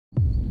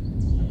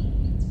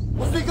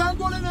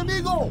¡Atacando al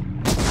enemigo!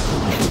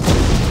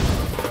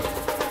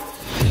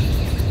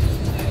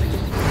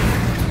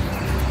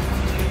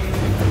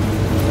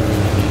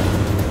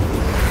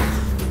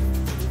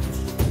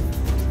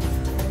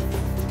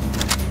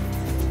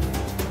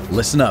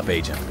 Listen up,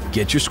 Agent.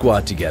 Get your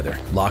squad together,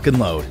 lock and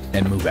load,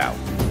 and move out.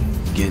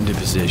 Get into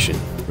position.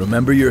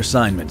 Remember your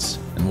assignments,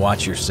 and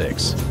watch your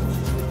six.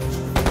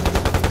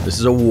 This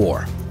is a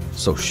war,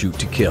 so shoot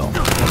to kill.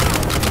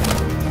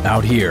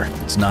 Out here,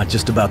 it's not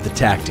just about the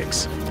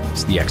tactics,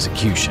 it's the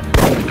execution.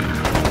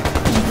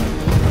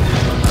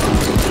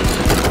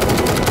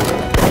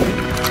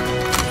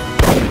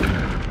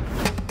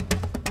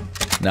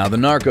 Now the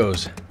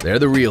Narcos, they're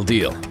the real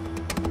deal.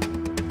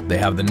 They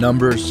have the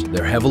numbers,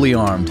 they're heavily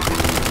armed,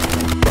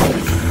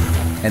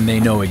 and they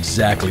know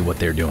exactly what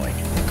they're doing.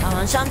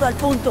 Avanzando al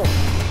punto.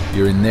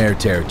 You're in their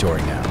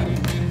territory now.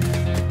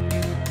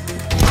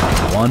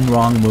 One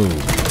wrong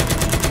move,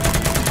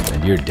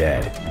 and you're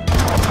dead.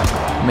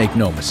 Make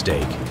no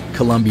mistake,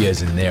 Colombia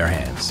is in their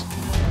hands.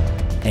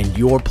 And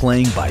you're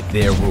playing by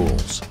their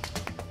rules.